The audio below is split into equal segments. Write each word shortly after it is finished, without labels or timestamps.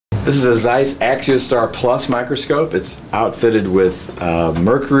This is a Zeiss Axiostar Plus microscope. It's outfitted with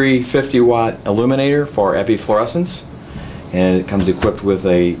mercury 50-watt illuminator for epifluorescence, and it comes equipped with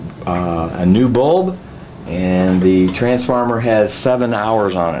a new bulb, and the transformer has 7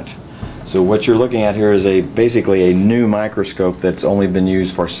 hours on it. So what you're looking at here is basically a new microscope that's only been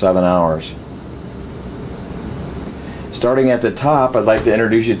used for 7 hours. Starting at the top, I'd like to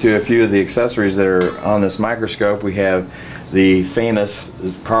introduce you to a few of the accessories that are on this microscope. We have the famous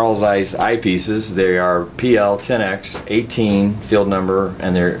Carl Zeiss eyepieces. They are PL10X18 field number,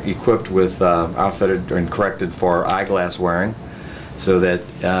 and they're equipped with outfitted and corrected for eyeglass wearing, so that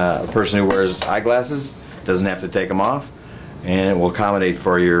a person who wears eyeglasses doesn't have to take them off, and it will accommodate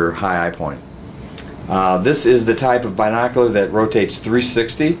for your high eye point. This is the type of binocular that rotates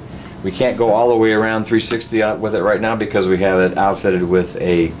 360. We can't go all the way around 360 with it right now because we have it outfitted with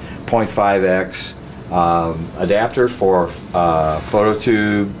a 0.5x adapter for photo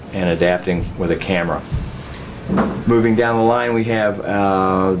tube and adapting with a camera. Moving down the line, we have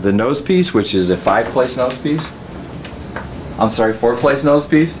the nose piece, which is a 4-place nose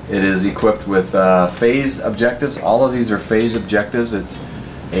piece. It is equipped with phase objectives. All of these are phase objectives. It's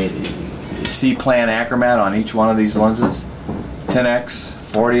a C-plan achromat on each one of these lenses. 10x,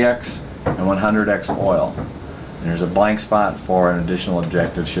 40x, and 100x oil. And there's a blank spot for an additional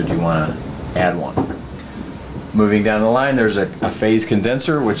objective should you want to add one. Moving down the line, there's a phase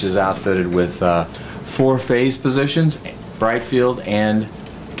condenser, which is outfitted with 4 phase positions: bright field and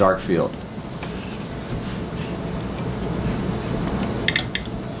dark field.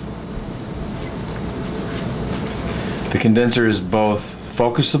 The condenser is both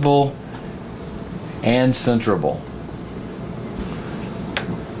focusable and centrable,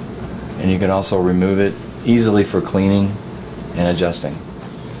 and you can also remove it easily for cleaning and adjusting.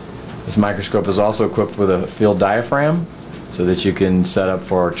 This microscope is also equipped with a field diaphragm so that you can set up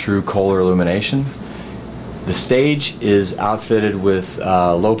for true Kohler illumination. The stage is outfitted with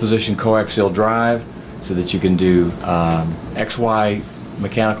low position coaxial drive so that you can do XY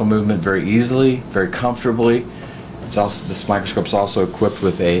mechanical movement very easily, very comfortably. This microscope is also equipped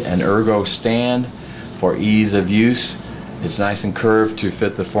with an ergo stand for ease of use. It's nice and curved to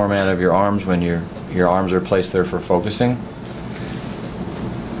fit the format of your arms when your arms are placed there for focusing.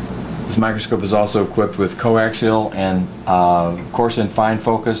 This microscope is also equipped with coaxial and coarse and fine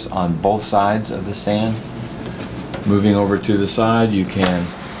focus on both sides of the stand. Moving over to the side, you can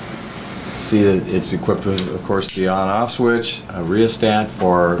see that it's equipped with, of course, the on-off switch, a rheostat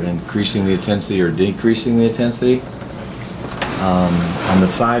for increasing the intensity or decreasing the intensity. On the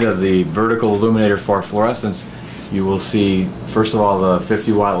side of the vertical illuminator for fluorescence, you will see, first of all, the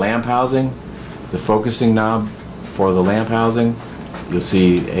 50-watt lamp housing, the focusing knob for the lamp housing. You'll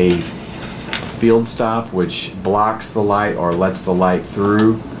see a field stop which blocks the light or lets the light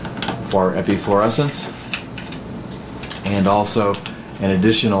through for epifluorescence, and also an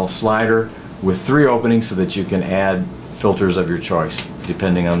additional slider with 3 openings so that you can add filters of your choice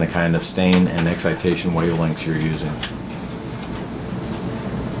depending on the kind of stain and excitation wavelengths you're using.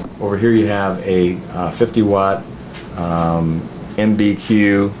 Over here you have a 50-watt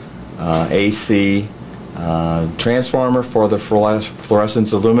MBQ AC transformer for the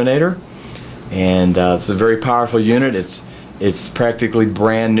fluorescence illuminator, and it's a very powerful unit. It's practically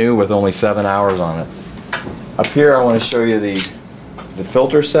brand new with only 7 hours on it. Up here I want to show you the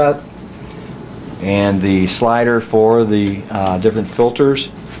filter set and the slider for the different filters.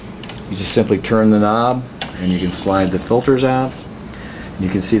 You just simply turn the knob and you can slide the filters out. You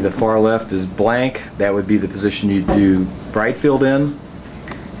can see the far left is blank. That would be the position you do bright field in.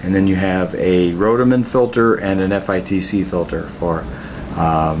 And then you have a Rodeman filter and an FITC filter for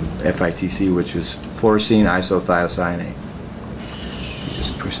FITC, which is fluorescein isothiocyanate. You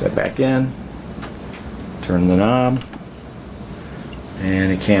just push that back in, turn the knob,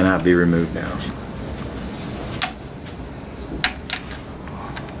 and it cannot be removed now.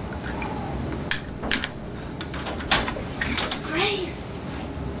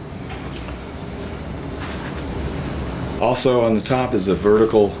 Also on the top is a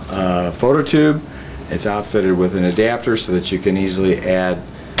vertical photo tube. It's outfitted with an adapter so that you can easily add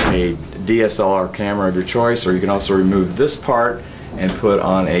a DSLR camera of your choice, or you can also remove this part and put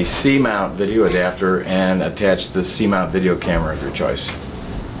on a C-mount video adapter and attach the C-mount video camera of your choice.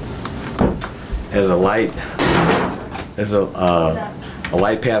 It has a light, a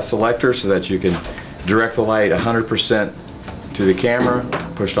light path selector so that you can direct the light 100% to the camera,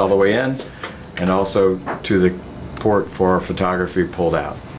 pushed all the way in, and also to the port for photography pulled out.